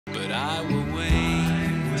but I will wait,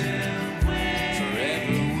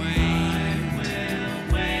 forever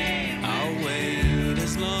wait. I'll wait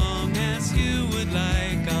as long as you would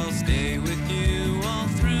like. I'll stay with you all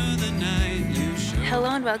through the night. You should.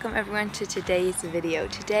 Hello and welcome everyone to today's video.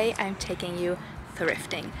 Today I'm taking you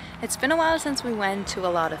thrifting. It's been a while since we went to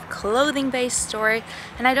a lot of clothing-based stores,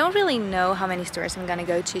 and I don't really know how many stores I'm gonna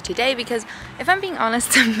go to today because, if I'm being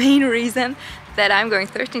honest, the main reason that I'm going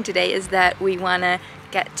thrifting today is that we wanna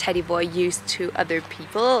get Teddy Boy used to other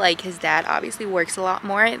people. Like, his dad obviously works a lot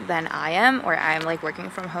more than I am, or I'm like working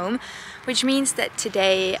from home, which means that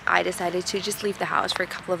today I decided to just leave the house for a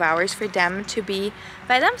couple of hours for them to be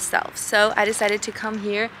by themselves. So I decided to come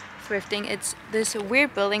here thrifting. It's this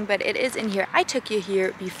weird building, but it is in here. I took you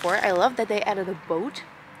here before. I love that they added a boat.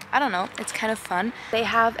 I don't know, it's kind of fun. They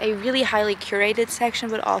have a really highly curated section,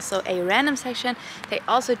 but also a random section. They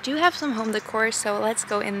also do have some home decor, so let's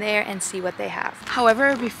go in there and see what they have.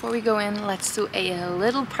 However, before we go in, let's do a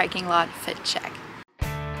little parking lot fit check.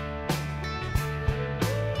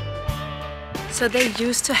 So they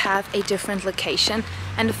used to have a different location,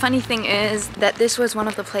 and the funny thing is that this was one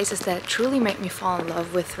of the places that truly made me fall in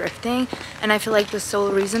love with thrifting, and I feel like the sole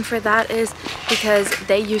reason for that is because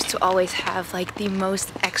they used to always have like the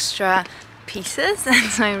most extra pieces, and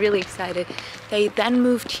so I'm really excited. They then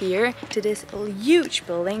moved here to this huge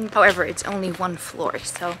building. However, it's only one floor,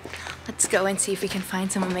 so let's go and see if we can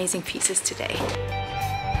find some amazing pieces today.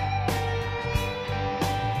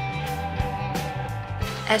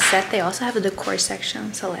 As said, they also have a decor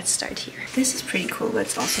section, so let's start here. This is pretty cool, but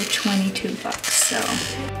it's also 22 bucks, so.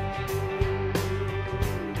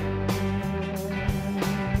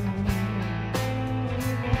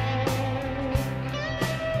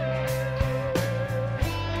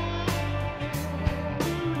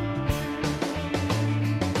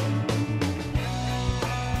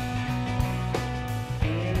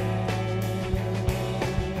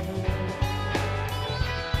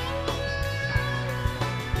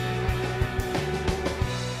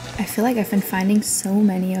 I feel like I've been finding so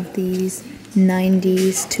many of these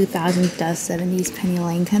 90s, 2000s, 70s Penny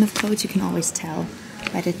Lane kind of clothes. You can always tell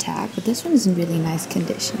by the tag, but this one is in really nice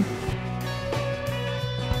condition.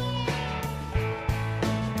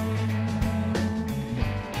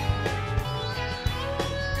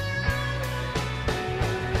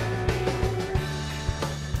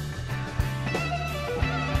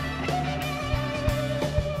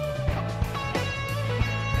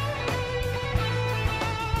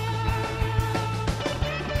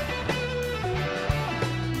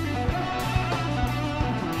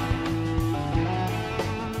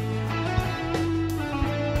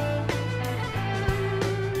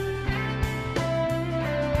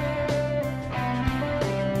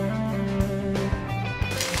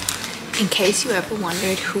 In case you ever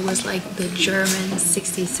wondered who was like the German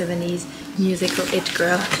 60s, 70s musical it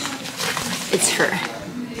girl, it's her,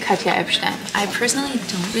 Katja Epstein. I personally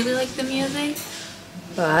don't really like the music,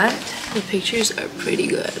 but the pictures are pretty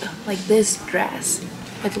good. Like this dress,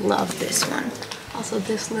 I'd love this one. Also,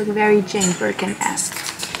 this look very Jane Birkin-esque.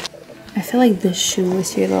 I feel like this shoe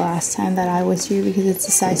was here the last time that I was here because it's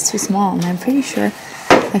a size too small, and I'm pretty sure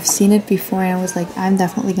I've seen it before and I was like, I'm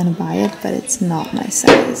definitely gonna buy it, but it's not my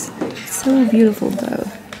size. It's so beautiful though.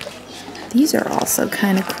 These are also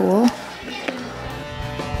kind of cool.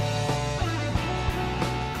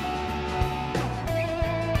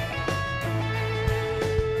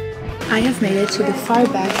 I have made it to the far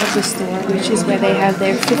back of the store, which is where they have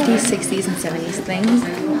their 50s, 60s, and 70s things.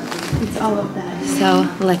 It's all of that. So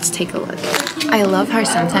let's take a look. I love how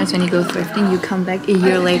sometimes when you go thrifting, you come back a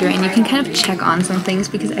year later and you can kind of check on some things,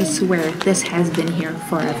 because I swear this has been here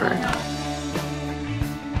forever.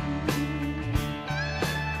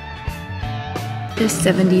 This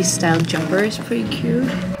 70s style jumper is pretty cute.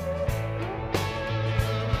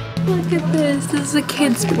 Look at this. This is a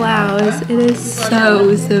kid's blouse. It is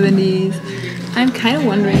so 70s. I'm kind of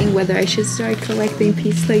wondering whether I should start collecting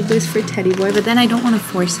pieces like this for Teddy Boy, but then I don't want to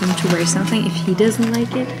force him to wear something if he doesn't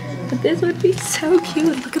like it. But this would be so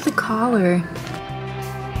cute. Look at the collar.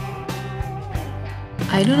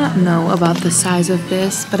 I do not know about the size of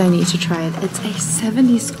this, but I need to try it. It's a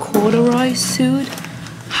 70s corduroy suit.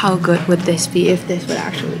 How good would this be if this would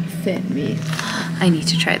actually fit me? I need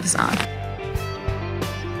to try this on.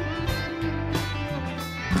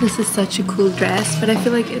 This is such a cool dress, but I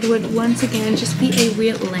feel like it would once again just be a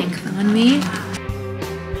weird length on me.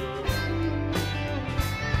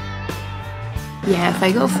 Yeah, if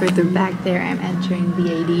I go further back there, I'm entering the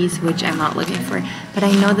 80s, which I'm not looking for. But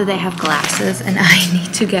I know that they have glasses, and I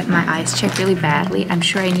need to get my eyes checked really badly. I'm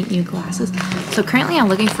sure I need new glasses. So currently I'm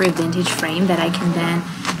looking for a vintage frame that I can then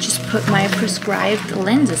just put my prescribed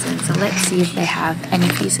lenses in, so let's see if they have any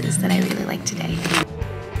pieces that I really like today.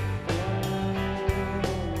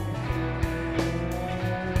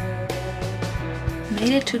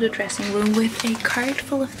 Made it to the dressing room with a cart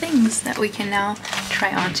full of things that we can now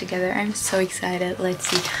try on together. I'm so excited. Let's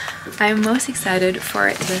see. I'm most excited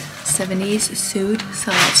for the 70s suit,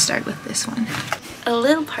 so let's start with this one. A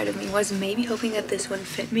little part of me was maybe hoping that this wouldn't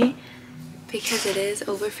fit me because it is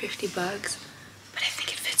over 50 bucks, but I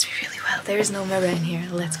think it fits me really well. There's no mirror in here.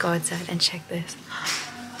 Let's go outside and check this.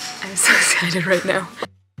 I'm so excited right now.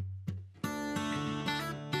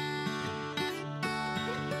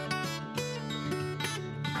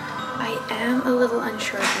 I am a little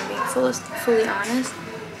unsure, if I'm being fully honest,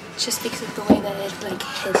 just because of the way that it like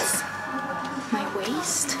hits my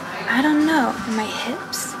waist. I don't know, my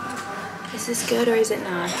hips. Is this good or is it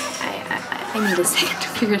not? I need a second to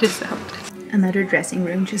figure this out. Another dressing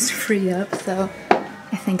room just freed up, so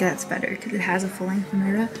I think that's better because it has a full-length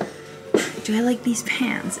mirror. Do I like these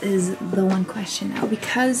pants is the one question now,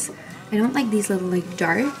 because I don't like these little like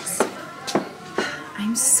darts.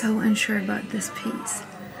 I'm so unsure about this piece.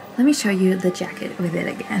 Let me show you the jacket with it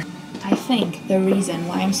again. I think the reason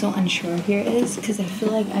why I'm so unsure here is because I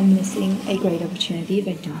feel like I'm missing a great opportunity if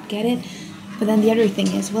I don't get it. But then the other thing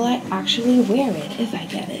is, will I actually wear it if I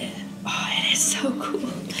get it? Oh, it is so cool.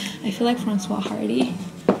 I feel like Francois Hardy.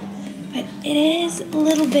 But it is a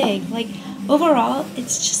little big. Like, overall,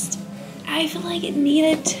 it's just, I feel like it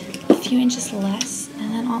needed a few inches less.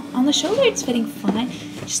 And then on the shoulder, it's fitting fine.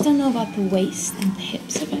 Just don't know about the waist and the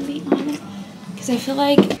hips, if I'm being honest. Because I feel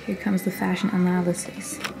like, here comes the fashion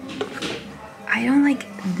analysis. I don't like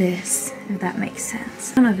this, if that makes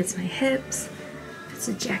sense. I don't know if it's my hips, if it's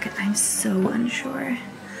a jacket, I'm so unsure.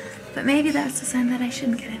 But maybe that's the sign that I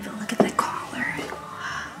shouldn't get it, but look at the collar.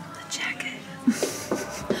 The jacket.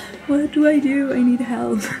 What do? I need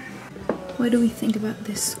help. What do we think about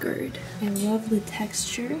this skirt? I love the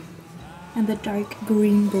texture and the dark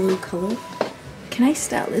green blue color. Can I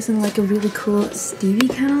style this in like a really cool Stevie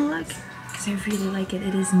kind of look? Because I really like it.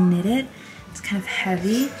 It is knitted. It's kind of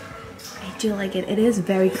heavy. I do like it. It is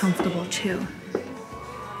very comfortable too.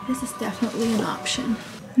 This is definitely an option.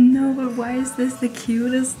 No, but why is this the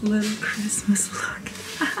cutest little Christmas look?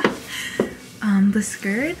 The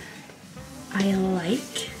skirt, I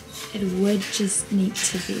like. It would just need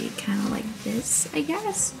to be kind of like this, I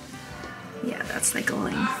guess. Yeah, that's like a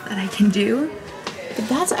length that I can do. But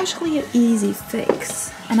that's actually an easy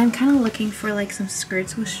fix. And I'm kind of looking for like some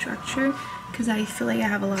skirts with structure because I feel like I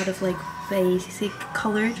have a lot of like basic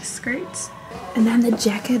colored skirts. And then the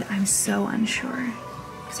jacket, I'm so unsure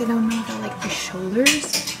because I don't know about like the shoulders.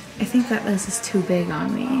 I think that this is too big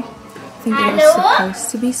on me. I think it was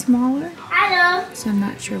supposed to be smaller. So I'm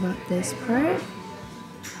not sure about this part.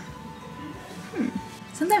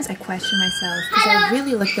 Sometimes I question myself because I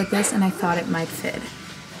really looked at this and I thought it might fit.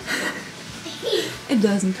 It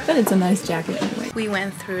doesn't, but it's a nice jacket anyway. We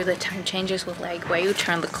went through the time changes with like where you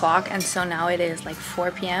turn the clock, and so now it is like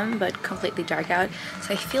 4 p.m. but completely dark out.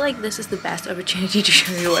 So I feel like this is the best opportunity to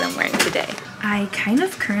show you what I'm wearing today. I kind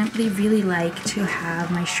of currently really like to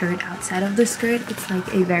have my shirt outside of the skirt. It's like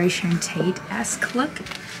a very Sharon Tate-esque look.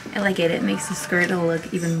 I like it. It makes the skirt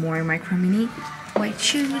look even more micro mini. White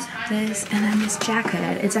shoes, this, and then this jacket.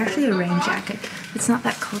 It's actually a rain jacket. It's not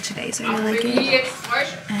that cold today, so I really like it.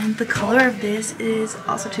 And the color of this is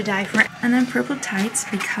also to die for. And then purple tights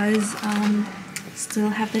because still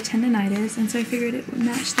have the tendonitis, and so I figured it would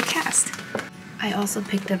match the cast. I also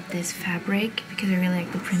picked up this fabric because I really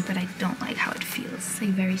like the print, but I don't like how it feels. It's like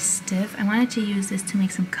very stiff. I wanted to use this to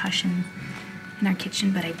make some cushion in our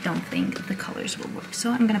kitchen, but I don't think the colors will work.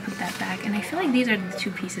 So I'm gonna put that back, and I feel like these are the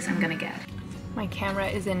 2 pieces I'm gonna get. My camera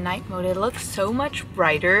is in night mode. It looks so much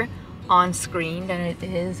brighter on screen than it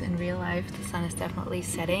is in real life. The sun is definitely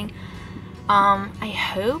setting. I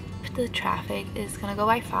hope the traffic is gonna go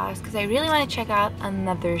by fast because I really want to check out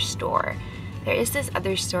another store. There is this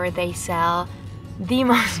other store, they sell the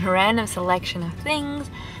most random selection of things,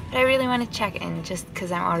 but I really want to check in just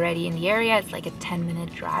because I'm already in the area. It's like a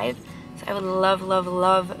 10-minute drive. So I would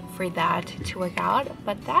love for that to work out,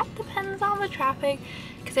 but that depends on the traffic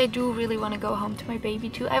because I do really want to go home to my baby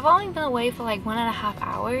too. I've only been away for like 1.5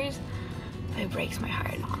 hours, but it breaks my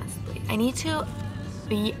heart, honestly. I need to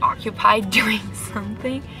be occupied doing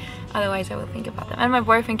something, otherwise I will think about them. And my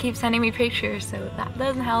boyfriend keeps sending me pictures, so that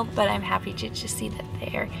doesn't help, but I'm happy to just see that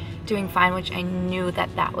they're doing fine, which I knew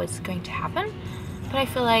that that was going to happen. But I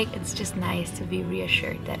feel like it's just nice to be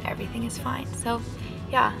reassured that everything is fine. So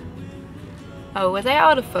yeah. Oh, was I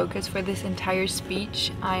out of focus for this entire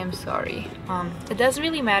speech? I am sorry. It doesn't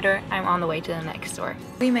really matter. I'm on the way to the next store.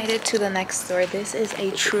 We made it to the next store. This is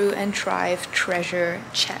a True and Thrive treasure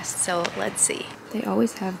chest. So let's see. They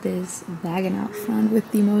always have this wagon out front with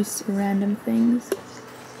the most random things.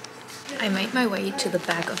 I made my way to the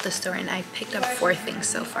back of the store and I picked up 4 things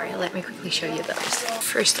so far. Let me quickly show you those.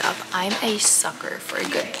 First up, I'm a sucker for a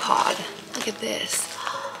good pod. Look at this.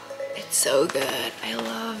 It's so good. I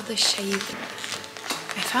love the shape.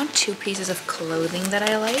 I found 2 pieces of clothing that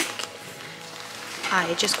I like.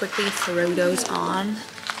 I just quickly throw those on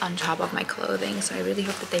top of my clothing, so I really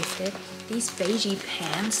hope that they fit. These beigey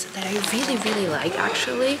pants that I really like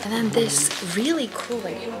actually, and then this really cool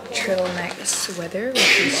like turtleneck sweater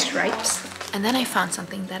with these stripes. And then I found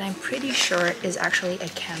something that I'm pretty sure is actually a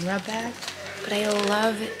camera bag, but I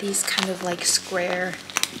love these kind of like square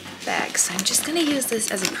bags, so I'm just gonna use this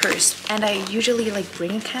as a purse. And I usually like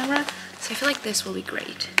bring a camera, so I feel like this will be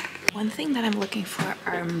great. One thing that I'm looking for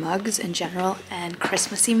are mugs in general and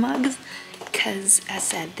Christmassy mugs, because as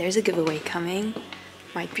said, there's a giveaway coming.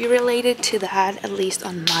 Might be related to that, at least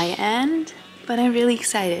on my end, but I'm really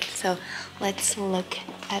excited. So let's look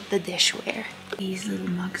at the dishware. These little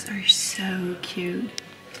mugs are so cute.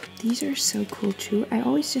 These are so cool too. I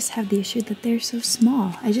always just have the issue that they're so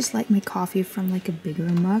small. I just like my coffee from like a bigger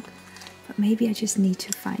mug, but maybe I just need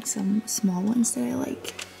to find some small ones that I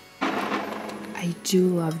like. I do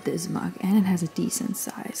love this mug and it has a decent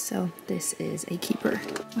size, so this is a keeper.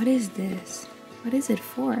 What is this? What is it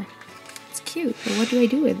for? It's cute, but what do I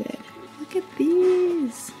do with it? Look at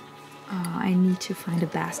these. Oh, I need to find a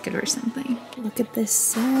basket or something. Look at this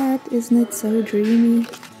set, isn't it so dreamy?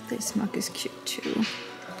 This mug is cute too.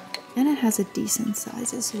 And it has a decent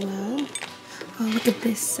size as well. Oh, look at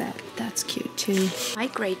this set. That's cute too. My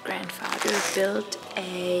great-grandfather built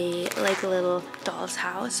a little doll's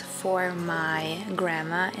house for my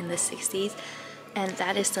grandma in the 60s. And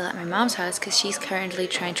that is still at my mom's house because she's currently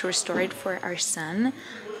trying to restore it for our son.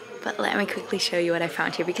 But let me quickly show you what I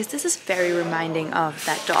found here because this is very reminding of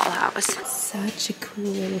that dollhouse. Such a cool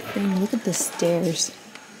little thing. Look at the stairs.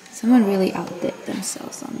 Someone really outdid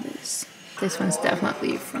themselves on this. This one's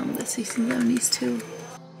definitely from the 60s and 70s too.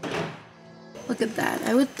 Look at that.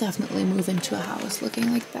 I would definitely move into a house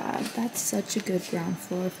looking like that. That's such a good ground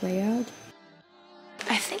floor layout.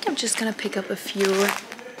 I think I'm just gonna pick up a few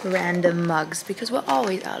random mugs because we're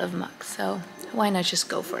always out of mugs, so why not just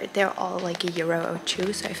go for it? They're all like €1 or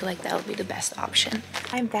 €2, so I feel like that'll be the best option.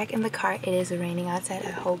 I'm back in the car. It is raining outside.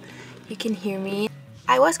 I hope you can hear me.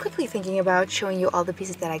 I was quickly thinking about showing you all the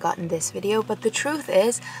pieces that I got in this video, but the truth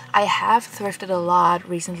is I have thrifted a lot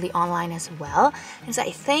recently online as well, and so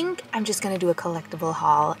I think I'm just gonna do a collectible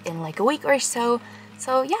haul in like a week or so.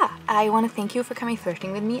 So yeah, I want to thank you for coming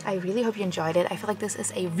thrifting with me. I really hope you enjoyed it. I feel like this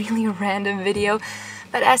is a really random video,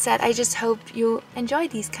 but as said, I just hope you enjoy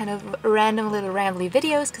these kind of random little rambly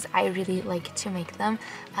videos because I really like to make them.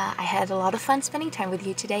 I had a lot of fun spending time with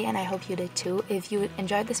you today and I hope you did too. If you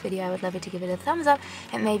enjoyed this video, I would love it to give it a thumbs up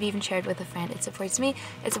and maybe even share it with a friend. It supports me,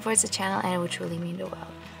 it supports the channel, and it would truly mean the world.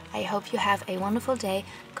 I hope you have a wonderful day.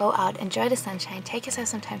 Go out, enjoy the sunshine, take yourself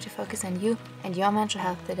some time to focus on you and your mental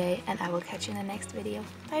health today, and I will catch you in the next video.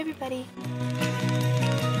 Bye everybody!